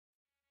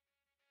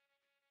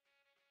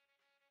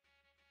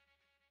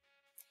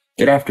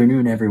Good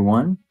afternoon,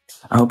 everyone.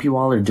 I hope you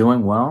all are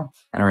doing well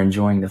and are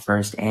enjoying the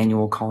first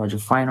annual College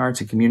of Fine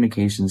Arts and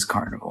Communications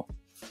Carnival.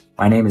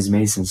 My name is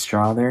Mason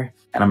Strother,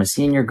 and I'm a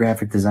senior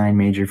graphic design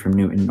major from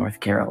Newton,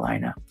 North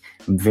Carolina.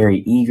 I'm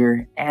very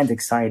eager and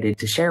excited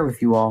to share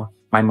with you all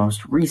my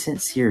most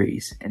recent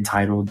series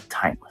entitled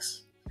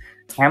Timeless.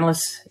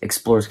 Timeless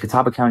explores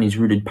Catawba County's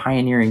rooted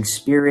pioneering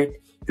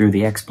spirit through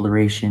the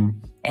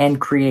exploration and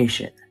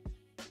creation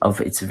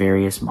of its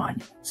various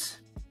monuments.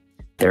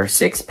 There are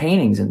 6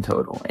 paintings in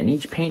total, and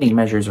each painting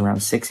measures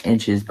around 6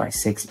 inches by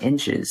 6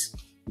 inches,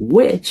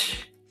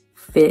 which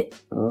fit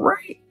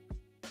right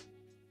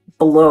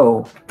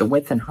below the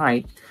width and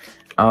height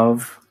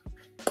of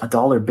a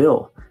dollar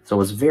bill. So it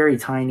was very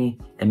tiny,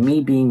 and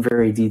me being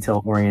very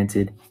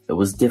detail-oriented, it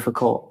was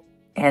difficult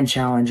and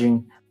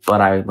challenging, but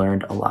I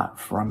learned a lot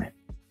from it.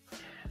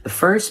 The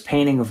first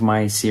painting of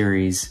my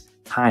series,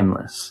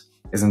 Timeless,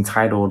 is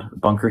entitled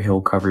Bunker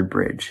Hill Covered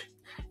Bridge.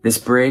 This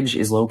bridge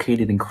is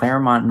located in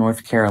Claremont,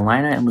 North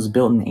Carolina, and was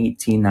built in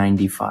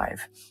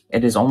 1895.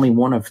 It is only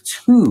one of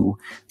 2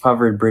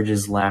 covered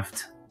bridges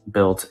left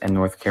built in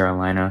North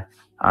Carolina,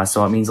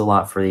 so it means a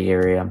lot for the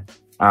area.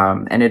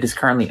 And it is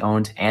currently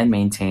owned and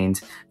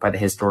maintained by the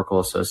Historical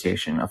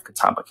Association of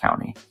Catawba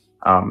County.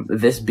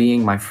 This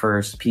being my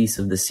first piece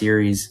of the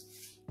series,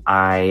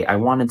 I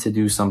wanted to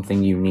do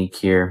something unique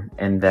here,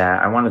 in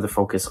that I wanted to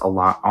focus a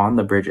lot on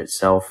the bridge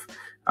itself.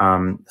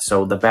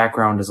 So the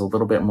background is a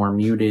little bit more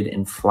muted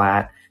and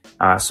flat,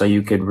 so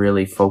you could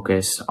really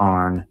focus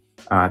on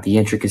the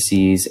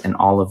intricacies and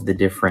all of the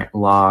different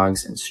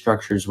logs and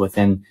structures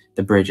within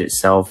the bridge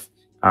itself.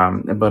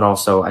 But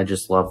also, I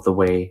just love the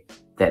way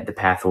that the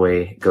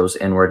pathway goes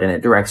inward and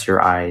it directs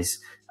your eyes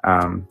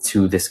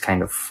to this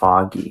kind of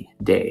foggy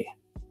day.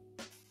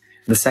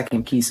 The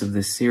second piece of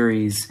this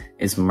series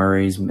is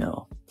Murray's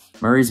Mill.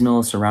 Murray's Mill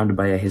is surrounded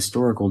by a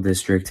historical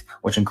district,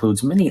 which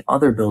includes many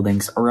other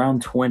buildings,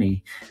 around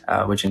 20,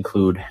 which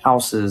include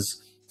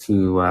houses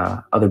to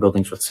other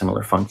buildings with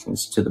similar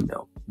functions to the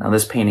mill. Now,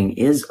 this painting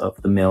is of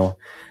the mill,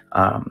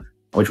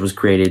 which was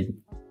created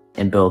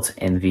and built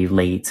in the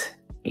late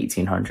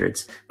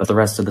 1800s, but the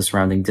rest of the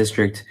surrounding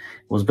district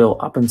was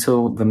built up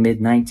until the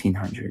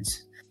mid-1900s.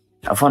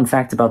 A fun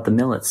fact about the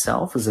mill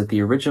itself is that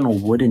the original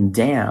wooden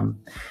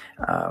dam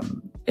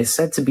is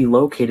said to be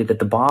located at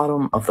the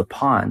bottom of the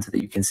pond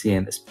that you can see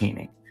in this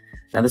painting.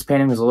 Now, this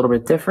painting was a little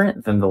bit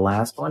different than the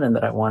last one in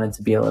that I wanted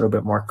to be a little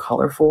bit more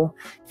colorful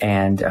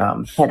and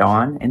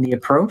head-on in the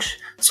approach.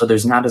 So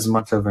there's not as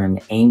much of an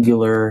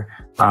angular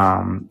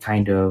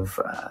kind of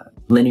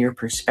linear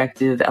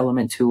perspective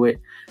element to it.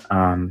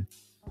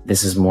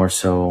 This is more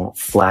so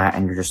flat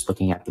and you're just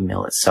looking at the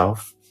mill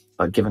itself.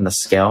 But given the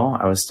scale,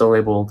 I was still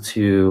able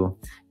to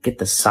get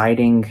the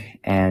siding,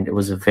 and it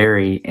was a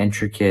very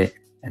intricate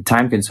and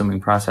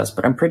time-consuming process,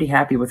 but I'm pretty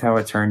happy with how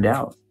it turned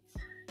out.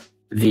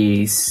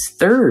 The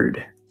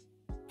third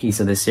piece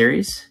of this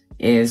series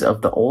is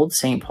of the old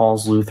St.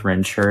 Paul's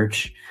Lutheran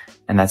Church,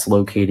 and that's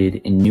located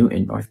in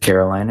Newton, North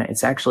Carolina.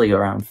 It's actually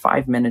around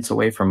 5 minutes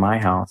away from my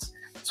house,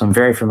 so I'm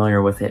very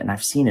familiar with it, and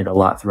I've seen it a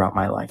lot throughout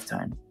my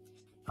lifetime.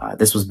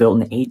 This was built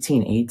in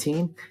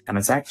 1818, and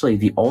it's actually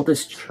the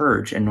oldest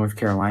church in North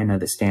Carolina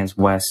that stands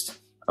west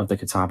of the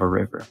Catawba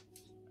River.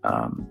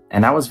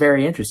 And that was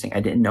very interesting. I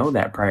didn't know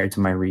that prior to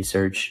my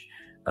research.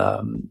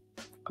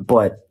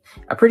 But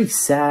a pretty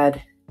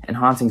sad and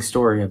haunting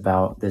story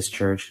about this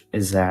church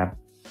is that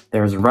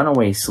there was a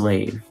runaway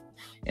slave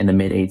in the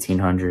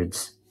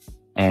mid-1800s.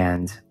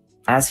 And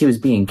as he was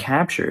being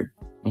captured,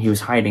 and he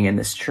was hiding in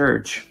this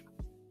church,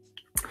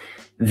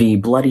 the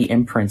bloody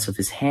imprints of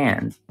his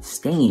hand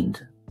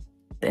stained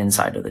the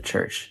inside of the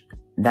church.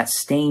 That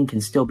stain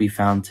can still be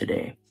found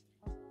today.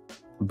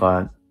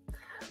 But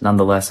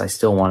nonetheless, I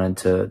still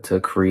wanted to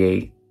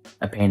create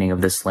a painting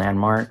of this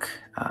landmark.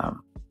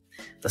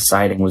 The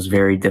siding was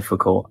very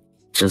difficult,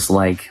 just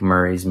like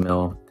Murray's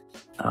Mill.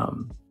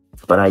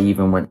 But I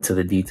even went to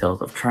the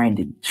details of trying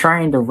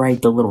to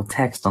write the little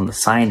text on the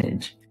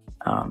signage.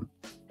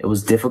 It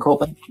was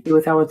difficult, but I'm happy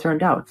with how it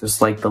turned out,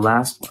 just like the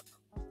last one.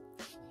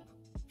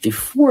 The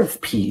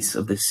fourth piece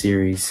of this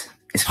series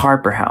is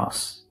Harper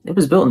House. It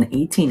was built in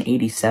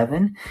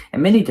 1887,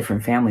 and many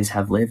different families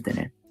have lived in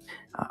it.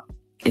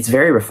 It's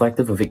very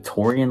reflective of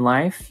Victorian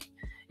life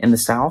in the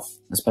South,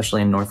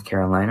 especially in North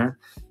Carolina,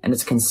 and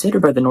it's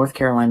considered by the North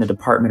Carolina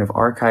Department of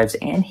Archives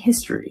and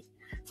History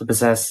to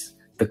possess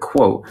the,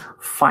 quote,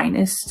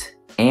 finest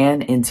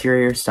and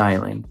interior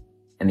styling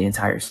in the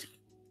entire state.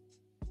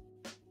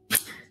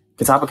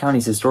 Catawba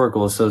County's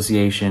Historical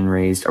Association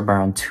raised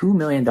around $2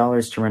 million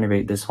to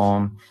renovate this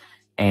home,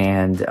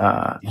 and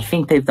I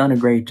think they've done a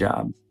great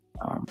job.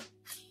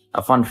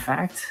 A fun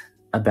fact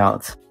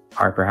about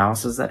Harper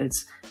House is that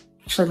it's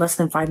actually less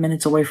than 5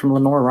 minutes away from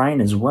Lenoir-Rhyne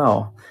as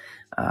well.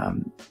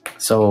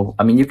 So,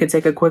 I mean, you could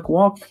take a quick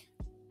walk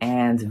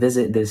and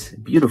visit this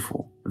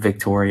beautiful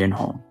Victorian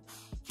home.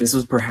 This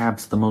was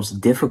perhaps the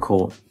most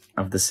difficult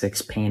of the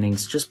 6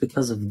 paintings just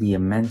because of the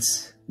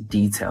immense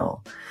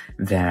detail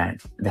that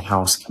the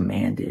house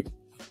commanded.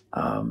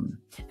 And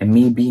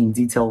me being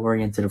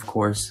detail-oriented, of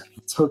course,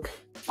 took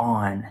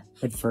on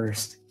at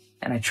first,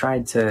 and I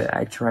tried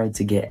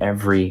to get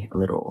every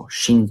little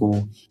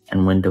shingle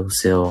and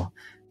windowsill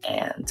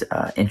and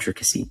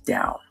intricacy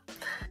down.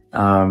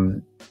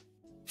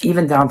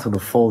 Even down to the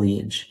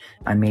foliage,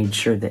 I made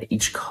sure that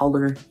each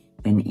color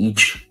and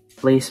each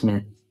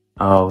placement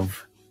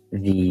of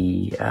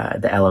the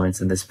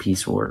elements in this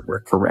piece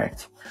were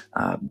correct.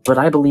 But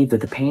I believe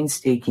that the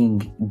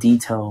painstaking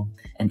detail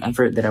and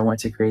effort that I went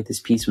to create this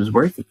piece was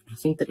worth it. I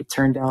think that it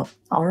turned out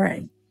all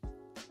right.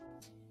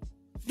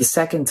 The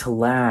second to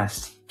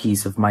last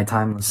piece of my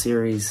timeless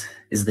series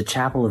is the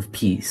Chapel of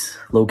Peace,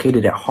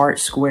 located at Hart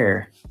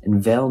Square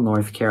in Vail,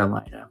 North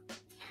Carolina.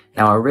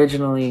 Now,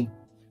 originally,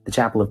 the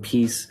Chapel of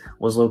Peace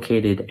was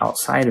located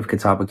outside of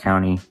Catawba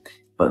County,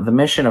 but the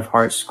mission of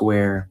Hart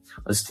Square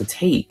was to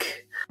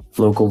take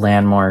local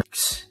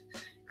landmarks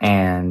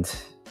and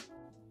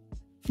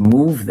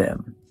move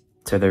them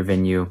to their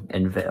venue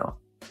in Vail.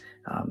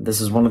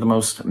 This is one of the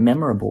most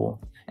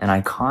memorable and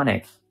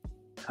iconic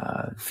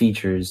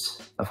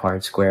features of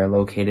Hart Square,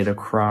 located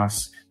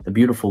across the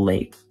beautiful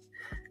lake.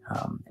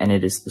 And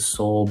it is the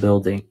sole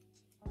building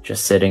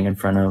just sitting in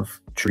front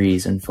of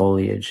trees and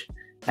foliage,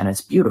 and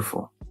it's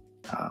beautiful.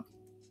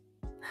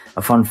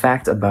 A fun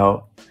fact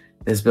about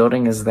this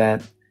building is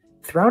that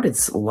throughout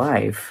its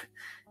life,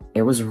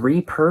 it was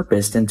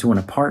repurposed into an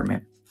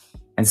apartment.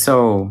 And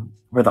so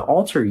where the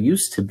altar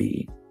used to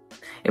be,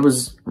 it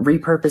was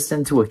repurposed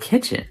into a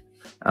kitchen,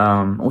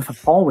 with a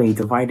hallway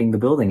dividing the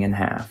building in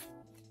half.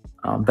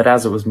 But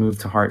as it was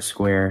moved to Hart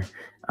Square,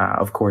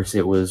 of course,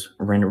 it was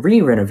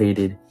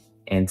re-renovated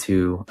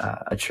into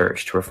a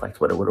church to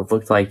reflect what it would have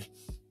looked like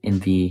in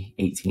the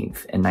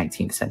 18th and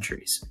 19th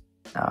centuries.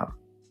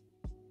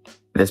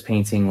 This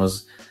painting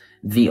was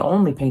the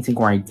only painting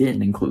where I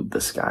didn't include the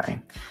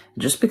sky,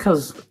 just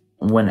because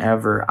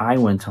whenever I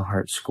went to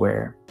Hart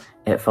Square,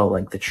 it felt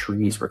like the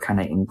trees were kind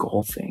of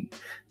engulfing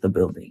the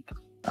building.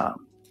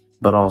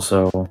 But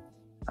also,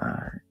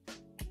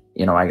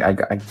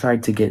 I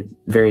tried to get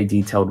very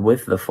detailed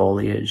with the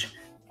foliage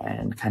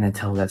and kind of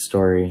tell that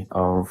story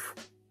of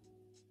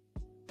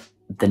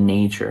the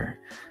nature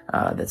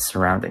that's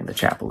surrounding the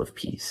Chapel of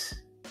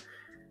Peace.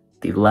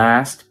 The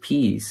last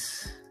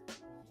piece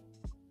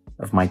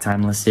of my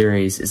timeless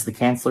series is the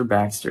Chancellor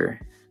Baxter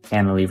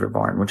Cantilever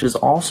Barn, which is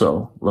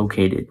also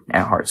located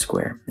at Hart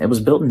Square. It was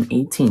built in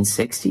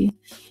 1860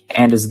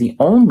 and is the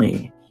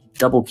only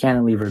double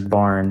cantilevered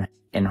barn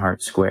in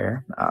Hart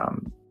Square.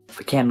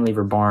 The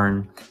cantilever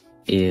barn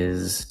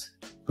is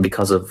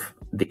because of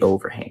the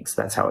overhangs.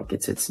 That's how it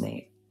gets its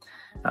name.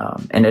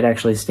 And it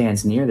actually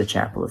stands near the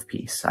Chapel of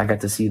Peace. I got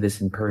to see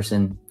this in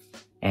person,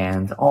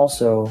 and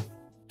also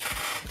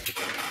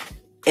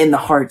in the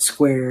Hart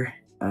Square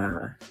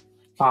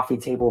coffee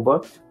table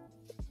book,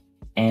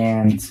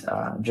 and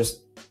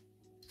just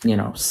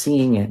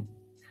seeing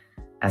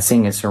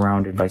it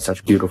surrounded by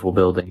such beautiful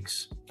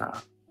buildings.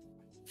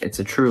 It's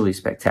a truly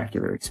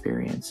spectacular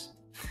experience.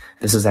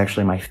 This is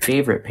actually my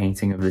favorite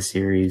painting of the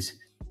series.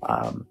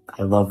 I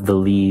love the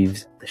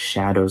leaves, the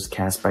shadows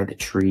cast by the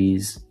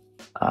trees,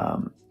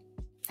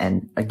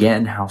 and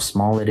again, how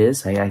small it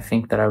is. I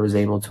think that I was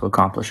able to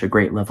accomplish a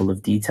great level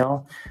of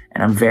detail,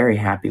 and I'm very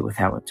happy with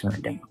how it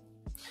turned out.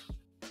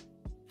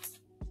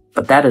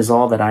 But that is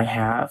all that I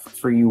have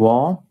for you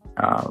all.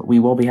 We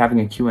will be having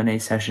a Q&A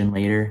session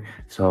later,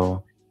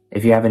 so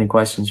if you have any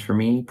questions for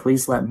me,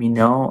 please let me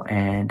know,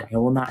 and I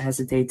will not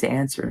hesitate to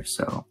answer.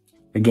 So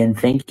again,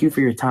 thank you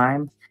for your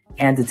time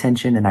and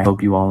attention, and I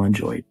hope you all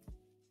enjoyed.